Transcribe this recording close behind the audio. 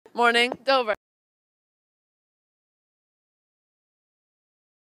morning, Dover.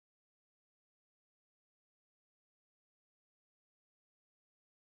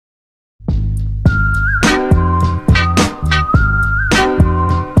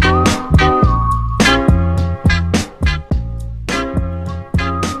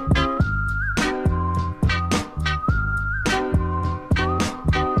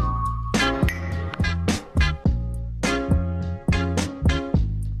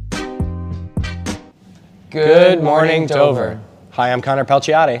 Good morning, Dover. Hi, I'm Connor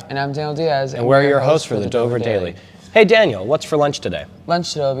Pelciati. And I'm Daniel Diaz. And we're your hosts for the Dover Daily. Hey, Daniel, what's for lunch today?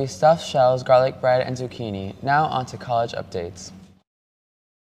 Lunch today will be stuffed shells, garlic bread, and zucchini. Now on to college updates.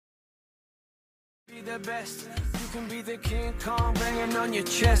 Be the best. You can be the King Kong banging on your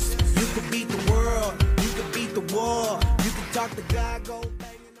chest. You can beat the world. You can beat the war. You can talk to God, go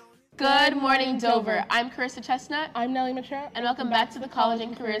banging on. Good morning, Dover. I'm Carissa Chestnut. I'm Nellie Machera. And welcome back to the College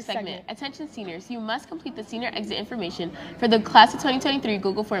and Career segment. Attention seniors, you must complete the senior exit information for the class of 2023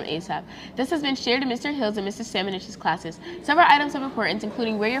 Google Form ASAP. This has been shared to Mr. Hills and Mr. Samanich's classes. Several items of importance,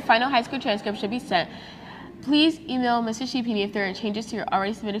 including where your final high school transcript should be sent. Please email Mr. Shipini if there are changes to your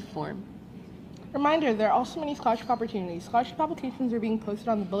already submitted form. Reminder, there are also many scholarship opportunities. Scholarship applications are being posted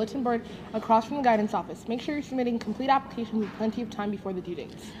on the bulletin board across from the guidance office. Make sure you're submitting complete applications with plenty of time before the due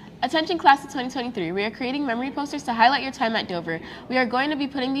dates. Attention class of 2023, we are creating memory posters to highlight your time at Dover. We are going to be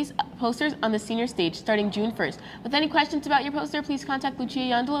putting these posters on the senior stage starting June 1st. With any questions about your poster, please contact Lucia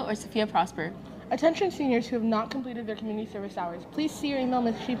Yondolo or Sophia Prosper. Attention seniors who have not completed their community service hours, please see or email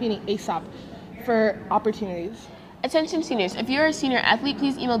Ms. Shipini ASAP for opportunities. Attention seniors, if you're a senior athlete,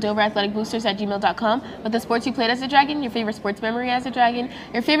 please email doverathleticboosters@gmail.com with the sports you played as a Dragon, your favorite sports memory as a Dragon,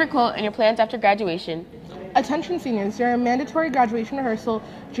 your favorite quote, and your plans after graduation. Attention seniors, there are mandatory graduation rehearsal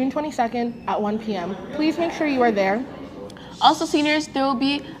June 22nd at 1 p.m. Please make sure you are there. Also seniors, there will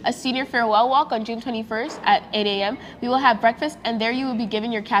be a senior farewell walk on June 21st at 8 a.m. We will have breakfast and there you will be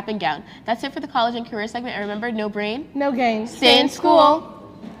given your cap and gown. That's it for the college and career segment. And remember, no brain, no gain. Stay in school.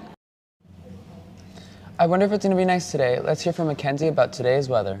 I wonder if it's going to be nice today. Let's hear from Mackenzie about today's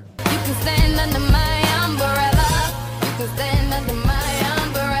weather. You can stand under my umbrella. You can stand under my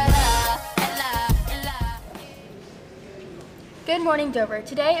umbrella. Ella. Good morning, Dover.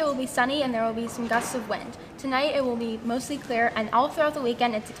 Today it will be sunny and there will be some gusts of wind. Tonight it will be mostly clear and all throughout the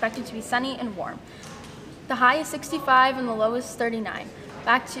weekend it's expected to be sunny and warm. The high is 65 and the low is 39.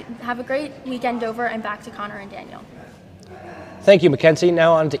 Have a great weekend, Dover, and back to Connor and Daniel. Thank you, Mackenzie.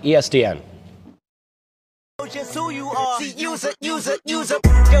 Now on to ESDN. Just who you are. See, use it. Your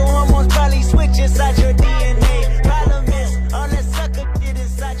hormones probably switch inside your DNA. Problem is, all that sucker did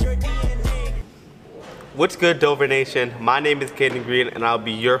inside your DNA. What's good, Dover Nation? My name is Caden Green, and I'll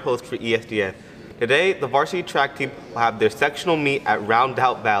be your host for ESDN. Today, the varsity track team will have their sectional meet at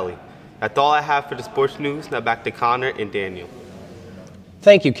Roundout Valley. That's all I have for the sports news. Now back to Connor and Daniel.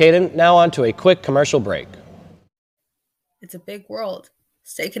 Thank you, Caden. Now on to a quick commercial break. It's a big world.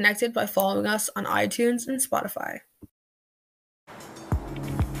 Stay connected by following us on iTunes and Spotify.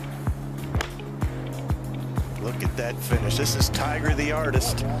 Look at that finish. This is Tiger the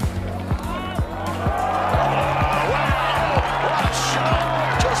artist. Wow! What a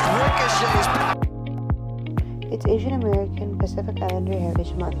shot! Just ricochets. It's Asian American Pacific Islander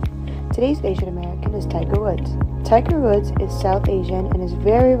Heritage Month. Today's Asian American is Tiger Woods. Tiger Woods is South Asian and is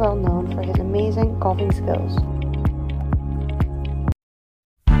very well known for his amazing golfing skills.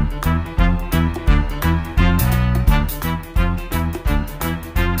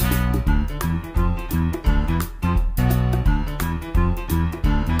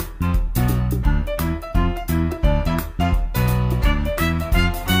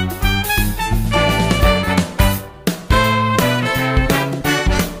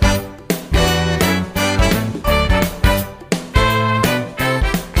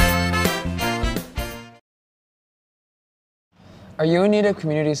 Are you in need of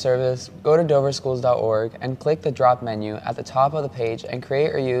community service? Go to doverschools.org and click the drop menu at the top of the page and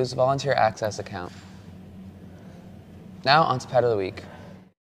create or use volunteer access account. Now on to Pet of the Week.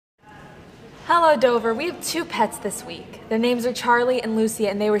 Hello, Dover. We have two pets this week. Their names are Charlie and Lucy,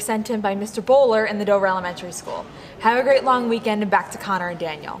 and they were sent in by Mr. Bowler in the Dover Elementary School. Have a great long weekend, and back to Connor and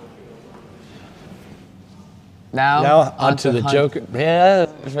Daniel. Now on to the joke. Yeah,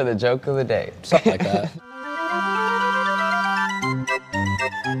 for the joke of the day. Something like that.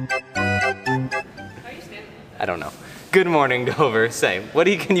 I don't know. Good morning, Dover. Say, what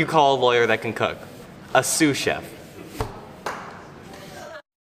can you call a lawyer that can cook? A sous chef.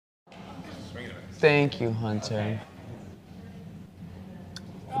 Thank you, Hunter.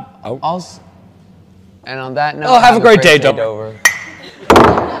 Oh. Also, and on that note, have a great day, Dover.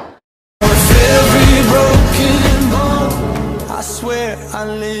 I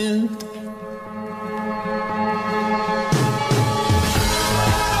lived.